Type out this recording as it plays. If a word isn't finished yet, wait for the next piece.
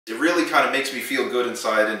It really kind of makes me feel good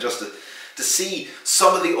inside, and just to see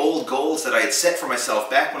some of the old goals that I had set for myself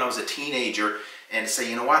back when I was a teenager, and to say,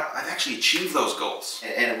 you know what, I've actually achieved those goals.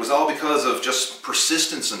 And it was all because of just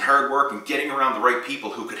persistence and hard work and getting around the right people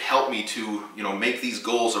who could help me to, you know, make these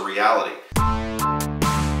goals a reality.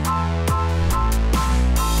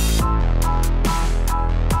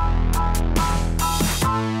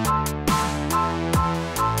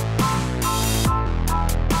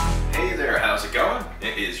 Hey there, how's it going?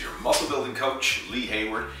 It is your muscle building coach, Lee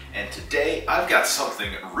Hayward, and today I've got something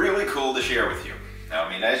really cool to share with you. Now,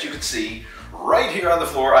 as you can see, right here on the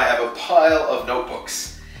floor, I have a pile of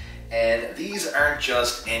notebooks. And these aren't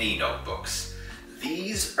just any notebooks.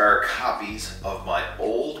 These are copies of my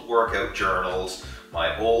old workout journals,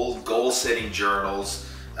 my old goal-setting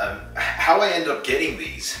journals. How I ended up getting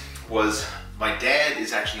these was my dad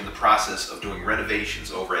is actually in the process of doing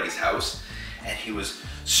renovations over at his house, and he was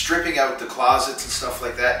stripping out the closets and stuff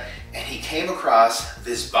like that, and he came across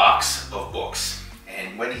this box of books.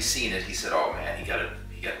 And when he seen it, he said, oh man, you gotta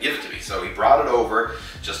give it to me. So he brought it over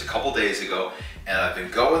just a couple days ago, and I've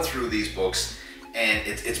been going through these books, and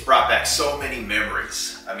it's brought back so many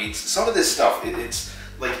memories. Some of this stuff, it's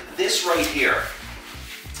like this right here.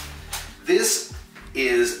 This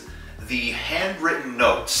is the handwritten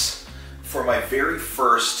notes for my very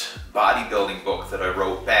first bodybuilding book that I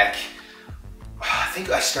wrote back, I think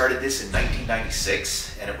I started this in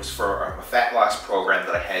 1996, and it was for a fat loss program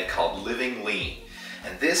that I had called Living Lean.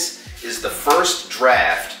 And this is the first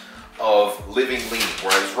draft of Living Lean,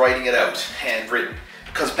 where I was writing it out, handwritten.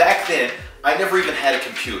 Because back then, I never even had a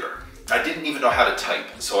computer. I didn't even know how to type.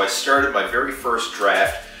 So I started my very first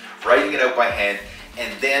draft, writing it out by hand,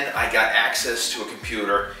 and then I got access to a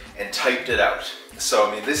computer and typed it out.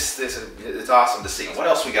 So it's awesome to see. What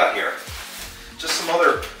else we got here? Just some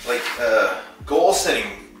other goal setting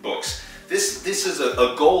books. This is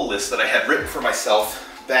a goal list that I had written for myself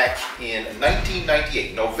back in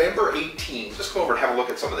 1998, November 18. Just go over and have a look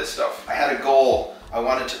at some of this stuff. I had a goal. I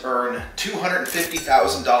wanted to earn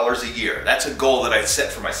 $250,000 a year. That's a goal that I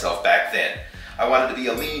set for myself back then. I wanted to be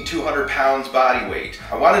a lean 200 pounds body weight.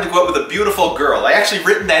 I wanted to go out with a beautiful girl. I actually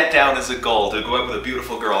written that down as a goal, to go out with a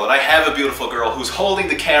beautiful girl. And I have a beautiful girl who's holding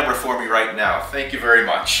the camera for me right now. Thank you very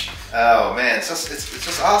much. Oh man, it's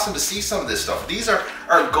just awesome to see some of this stuff. These are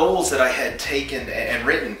goals that I had taken and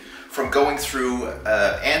written from going through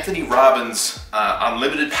Anthony Robbins'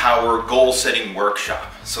 Unlimited Power Goal Setting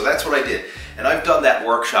Workshop. So that's what I did. And I've done that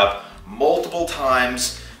workshop multiple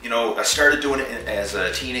times. You know, I started doing it as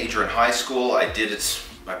a teenager in high school. I did it,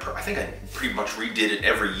 I think I pretty much redid it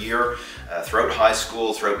every year throughout high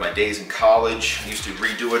school, throughout my days in college. I used to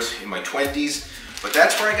redo it in my 20s. But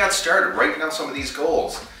that's where I got started, writing down some of these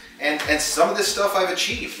goals. And some of this stuff I've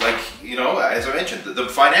achieved, like, you know, as I mentioned, the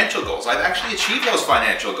financial goals. I've actually achieved those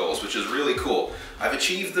financial goals, which is really cool. I've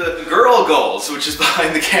achieved the girl goals, which is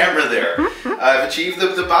behind the camera there. I've achieved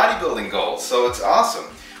the bodybuilding goals, so it's awesome.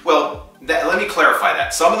 Well, let me clarify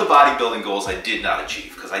that. Some of the bodybuilding goals I did not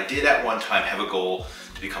achieve, because I did at one time have a goal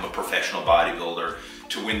to become a professional bodybuilder,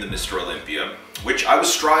 to win the Mr. Olympia, which I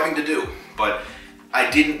was striving to do, but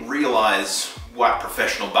I didn't realize what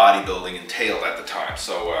professional bodybuilding entailed at the time.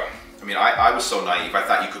 So, I was so naive. I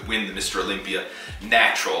thought you could win the Mr. Olympia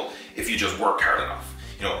natural if you just worked hard enough.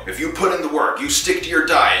 You know, if you put in the work, you stick to your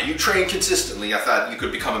diet, you train consistently, I thought you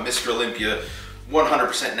could become a Mr. Olympia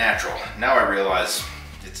 100% natural. Now I realize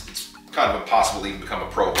it's kind of impossible to even become a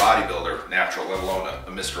pro bodybuilder natural, let alone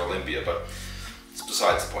a Mr. Olympia, but it's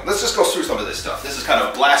besides the point. Let's just go through some of this stuff. This is kind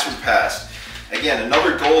of a blast from the past. Again,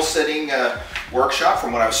 another goal-setting workshop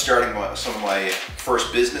from when I was starting some of my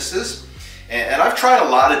first businesses. And I've tried a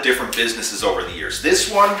lot of different businesses over the years. This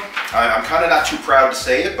one, I'm kind of not too proud to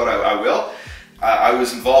say it, but I will. I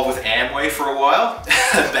was involved with Amway for a while,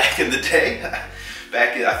 back in the day.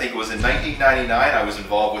 I think it was in 1999, I was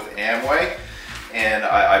involved with Amway. And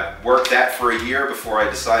I worked that for a year before I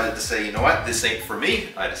decided to say, you know what, this ain't for me.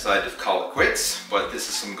 I decided to call it quits, but this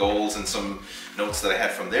is some goals and some notes that I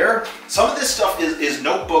had from there. Some of this stuff is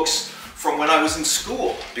notebooks from when I was in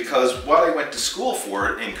school, because what I went to school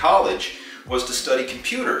for in college was to study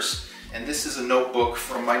computers. And this is a notebook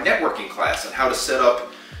from my networking class on how to set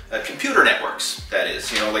up computer networks, that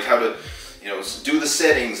is, like how to do the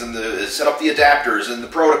settings and set up the adapters and the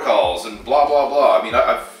protocols and blah, blah, blah.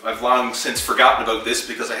 I've long since forgotten about this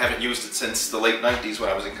because I haven't used it since the late 90s when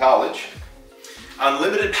I was in college.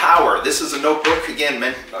 Unlimited Power. This is a notebook, again,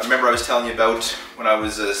 I remember I was telling you about when I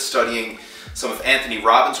was studying some of Anthony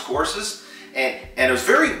Robbins' courses, and it was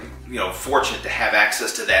very fortunate to have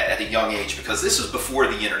access to that at a young age, because this was before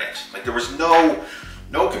the internet. Like, there was no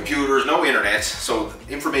no computers, no internet, so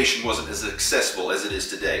information wasn't as accessible as it is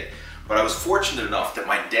today. But I was fortunate enough that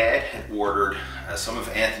my dad had ordered some of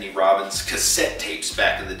Anthony Robbins' cassette tapes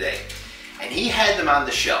back in the day. And he had them on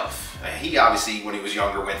the shelf. He obviously, when he was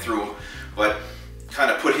younger, went through them, but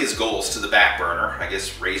kind of put his goals to the back burner, I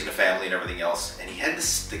guess raising a family and everything else. And he had the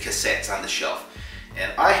cassettes on the shelf.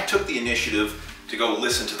 And I took the initiative to go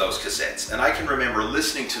listen to those cassettes. And I can remember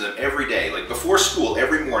listening to them every day. Like before school,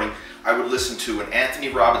 every morning, I would listen to an Anthony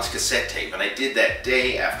Robbins cassette tape. And I did that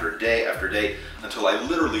day after day after day until I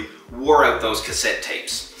literally wore out those cassette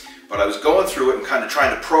tapes. But I was going through it and kind of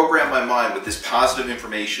trying to program my mind with this positive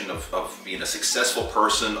information of being a successful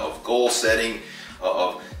person, of goal setting,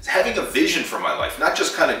 of having a vision for my life. Not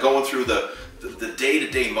just kind of going through the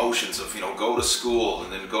day-to-day motions of, you know, go to school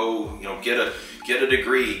and then go, you know, get a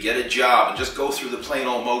degree, get a job, and just go through the plain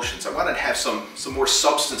old motions. I wanted to have some more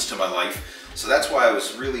substance to my life. So that's why I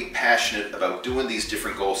was really passionate about doing these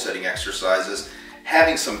different goal-setting exercises,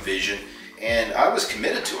 having some vision, and I was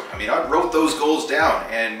committed to it. I mean, I wrote those goals down,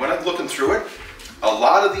 and when I'm looking through it, a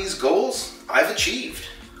lot of these goals I've achieved.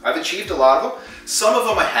 I've achieved a lot of them. Some of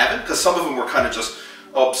them I haven't, because some of them were kind of just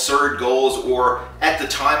absurd goals, or at the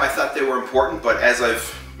time I thought they were important, but as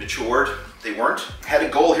I've matured, they weren't. I had a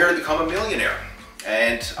goal here to become a millionaire,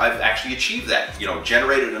 and I've actually achieved that. You know,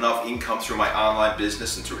 generated enough income through my online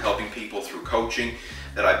business and through helping people through coaching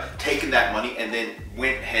that I've taken that money and then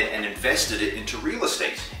went ahead and invested it into real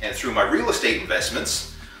estate. And through my real estate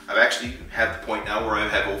investments, I've actually had the point now where I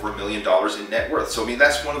have over $1 million in net worth. So I mean,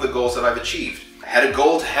 that's one of the goals that I've achieved. I had a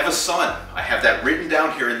goal to have a son. I have that written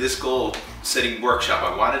down here in this goal setting workshop.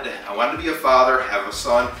 I wanted to be a father, have a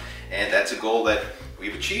son, and that's a goal that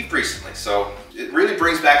we've achieved recently. So it really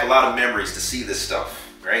brings back a lot of memories to see this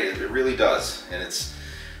stuff, right? It really does. And it's,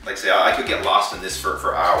 like I say, I could get lost in this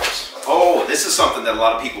for hours. Oh, this is something that a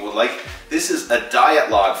lot of people would like. This is a diet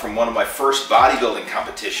log from one of my first bodybuilding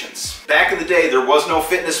competitions. Back in the day, there was no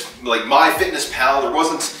fitness, like MyFitnessPal. There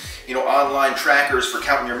wasn't, you know, online trackers for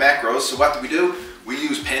counting your macros. So what do? We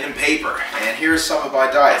use pen and paper. And here's some of my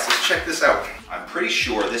diets. Let's check this out. I'm pretty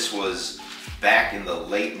sure this was back in the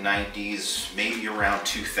late 90s, maybe around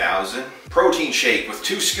 2000. Protein shake with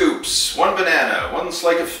 2 scoops, 1 banana, one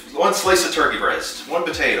slice of turkey breast, 1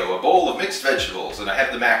 potato, a bowl of mixed vegetables, and I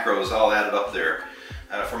have the macros all added up there.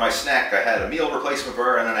 For my snack, I had a meal replacement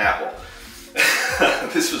bar and an apple.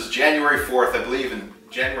 This was January 4th, I believe, in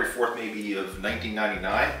January 4th maybe of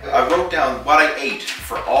 1999. I wrote down what I ate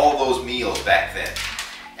for all those meals back then.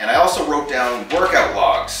 And I also wrote down workout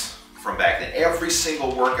logs from back then. Every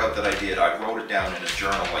single workout that I did, I wrote it down in a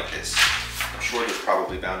journal like this. I'm sure there's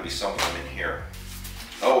probably bound to be some of them in here.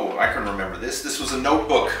 Oh, I can remember this. This was a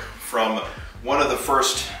notebook from one of the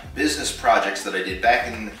first business projects that I did back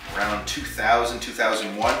in around 2000,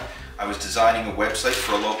 2001. I was designing a website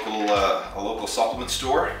for a local supplement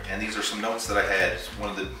store, and these are some notes that I had. One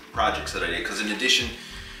of the projects that I did, because in addition,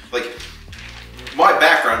 like my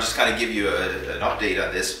background, just kind of give you an update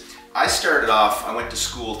on this. I started off, I went to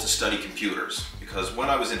school to study computers, because when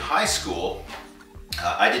I was in high school,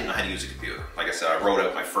 I didn't know how to use a computer. Like I said, I wrote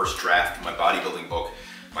out my first draft of my bodybuilding book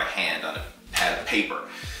by hand on a pad of paper.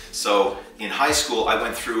 So in high school, I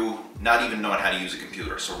went through not even knowing how to use a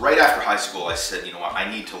computer. So right after high school, I said, you know what,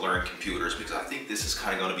 I need to learn computers because I think this is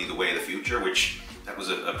kind of going to be the way of the future, which that was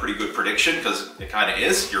a pretty good prediction because it kind of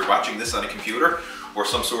is. You're watching this on a computer or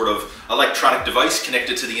some sort of electronic device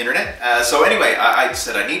connected to the internet. So anyway, I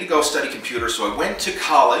said I need to go study computers. So I went to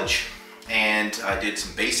college and I did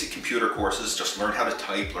some basic computer courses, just learned how to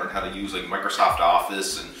type, learned how to use like Microsoft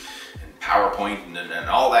Office and PowerPoint and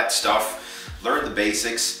all that stuff, learned the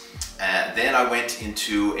basics. Then I went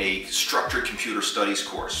into a structured computer studies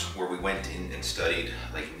course where we went in and studied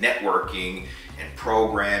like networking and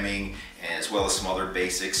programming as well as some other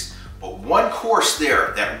basics. But one course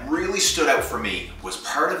there that really stood out for me was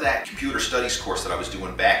part of that computer studies course that I was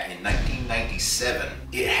doing back in 1997.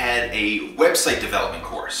 It had a website development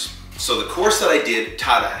course. So the course that I did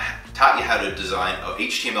taught you how to design an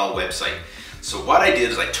HTML website. So what I did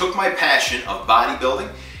is I took my passion of bodybuilding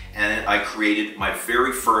and I created my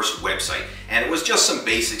very first website. And it was just some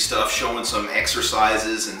basic stuff showing some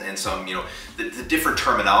exercises and some, you know, the different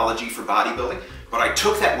terminology for bodybuilding. But I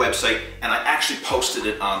took that website and I actually posted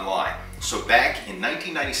it online. So back in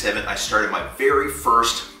 1997, I started my very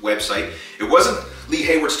first website. It wasn't Lee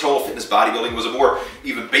Hayward's Total Fitness Bodybuilding. It was a more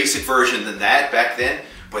even basic version than that back then.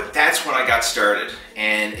 But that's when I got started.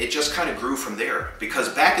 And it just kind of grew from there. Because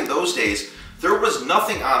back in those days, there was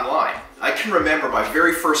nothing online. I can remember my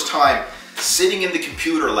very first time sitting in the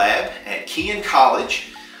computer lab at Kean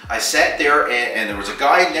College. I sat there and there was a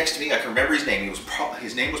guy next to me. I can remember his name.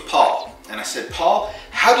 His name was Paul. and I said, Paul,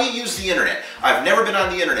 how do you use the internet? I've never been on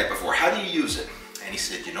the internet before. How do you use it? And he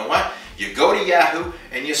said, you know what? You go to Yahoo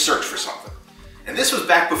and you search for something. And this was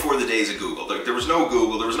back before the days of Google. There was no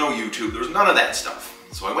Google, there was no YouTube, there was none of that stuff.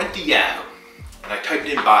 So I went to Yahoo and I typed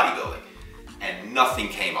in bodybuilding and nothing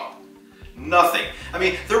came up. Nothing. I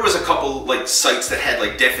mean, there was a couple like sites that had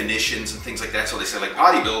like definitions and things like that. So they said like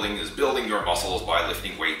bodybuilding is building your muscles by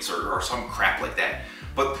lifting weights or some crap like that.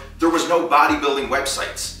 But there was no bodybuilding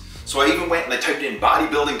websites. So I even went and I typed in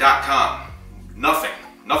bodybuilding.com. Nothing.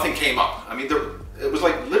 Nothing came up. I mean, it was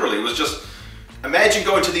like literally, it was just, imagine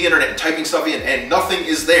going to the internet and typing stuff in and nothing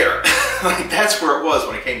is there. Like that's where it was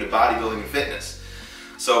when it came to bodybuilding and fitness.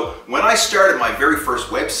 So when I started my very first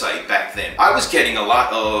website back then, I was getting a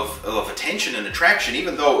lot of attention and attraction,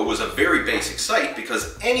 even though it was a very basic site,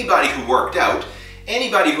 because anybody who worked out,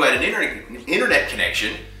 anybody who had an internet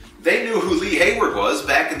connection, they knew who Lee Hayward was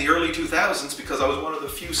back in the early 2000s because I was one of the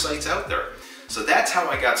few sites out there. So that's how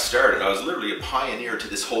I got started. I was literally a pioneer to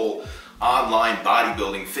this whole online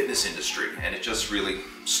bodybuilding fitness industry, and it just really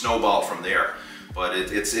snowballed from there. But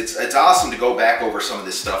it's awesome to go back over some of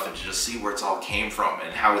this stuff and to just see where it's all came from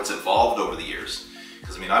and how it's evolved over the years.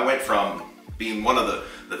 Because I mean, I went from being one of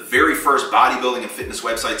the very first bodybuilding and fitness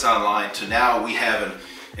websites online to now we have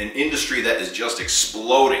an industry that is just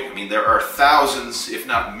exploding. I mean, there are thousands, if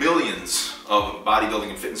not millions, of bodybuilding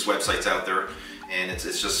and fitness websites out there, and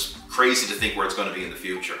it's just crazy to think where it's going to be in the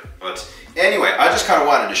future. But anyway, I just kind of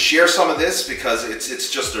wanted to share some of this because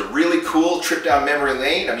it's just a really cool trip down memory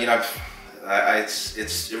lane. I mean,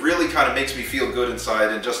 it really kind of makes me feel good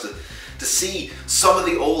inside, and just to see some of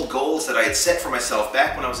the old goals that I had set for myself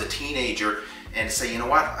back when I was a teenager, and to say, you know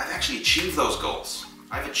what, I've actually achieved those goals.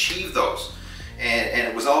 I've achieved those. And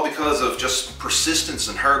it was all because of just persistence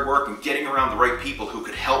and hard work and getting around the right people who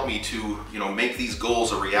could help me to, you know, make these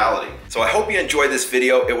goals a reality. So I hope you enjoyed this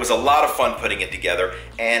video. It was a lot of fun putting it together,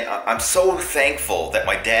 and I'm so thankful that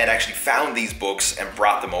my dad actually found these books and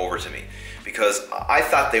brought them over to me, because I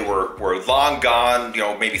thought they were long gone, you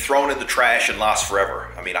know, maybe thrown in the trash and lost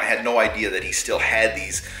forever. I mean, I had no idea that he still had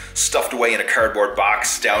these stuffed away in a cardboard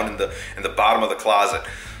box down in the bottom of the closet.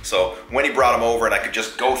 So when he brought them over and I could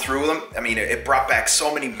just go through them, I mean, it brought back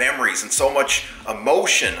so many memories and so much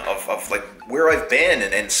emotion of like where I've been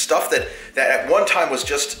and stuff that at one time was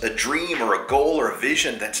just a dream or a goal or a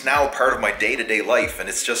vision that's now part of my day-to-day life. And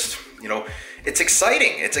it's just, you know, it's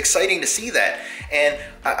exciting. It's exciting to see that. And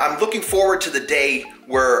I'm looking forward to the day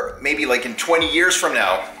where maybe like in 20 years from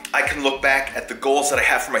now, I can look back at the goals that I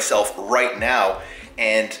have for myself right now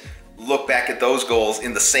and look back at those goals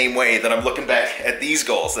in the same way that I'm looking back at these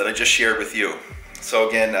goals that I just shared with you. So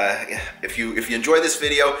again, if you enjoy this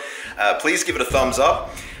video, please give it a thumbs up.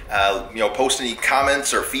 You know, post any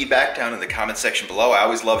comments or feedback down in the comment section below. I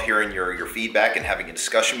always love hearing your feedback and having a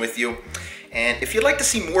discussion with you. And if you'd like to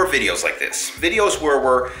see more videos like this, videos where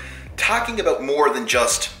we're talking about more than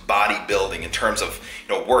just bodybuilding in terms of,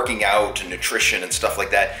 you know, working out and nutrition and stuff like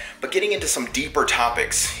that, but getting into some deeper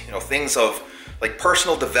topics, you know, things of like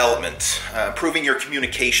personal development, improving your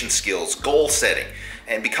communication skills, goal setting,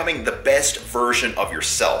 and becoming the best version of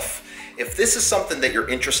yourself. If this is something that you're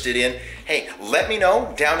interested in, hey, let me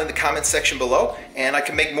know down in the comment section below, and I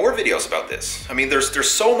can make more videos about this. I mean, there's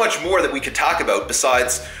so much more that we could talk about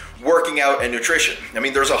besides working out and nutrition. I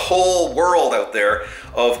mean, there's a whole world out there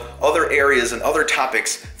of other areas and other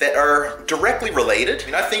topics that are directly related. I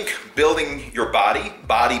mean, I think building your body,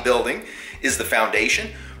 bodybuilding, is the foundation.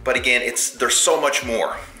 But again, there's so much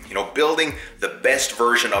more. You know, building the best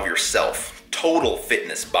version of yourself, total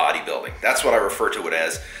fitness bodybuilding. That's what I refer to it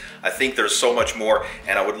as. I think there's so much more,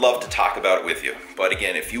 and I would love to talk about it with you. But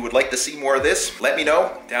again, if you would like to see more of this, let me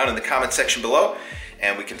know down in the comment section below,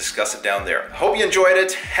 and we can discuss it down there. I hope you enjoyed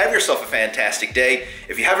it. Have yourself a fantastic day.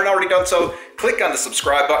 If you haven't already done so, click on the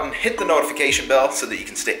subscribe button, hit the notification bell so that you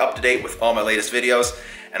can stay up to date with all my latest videos.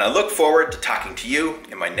 And I look forward to talking to you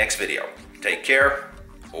in my next video. Take care.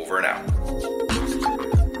 Over and out.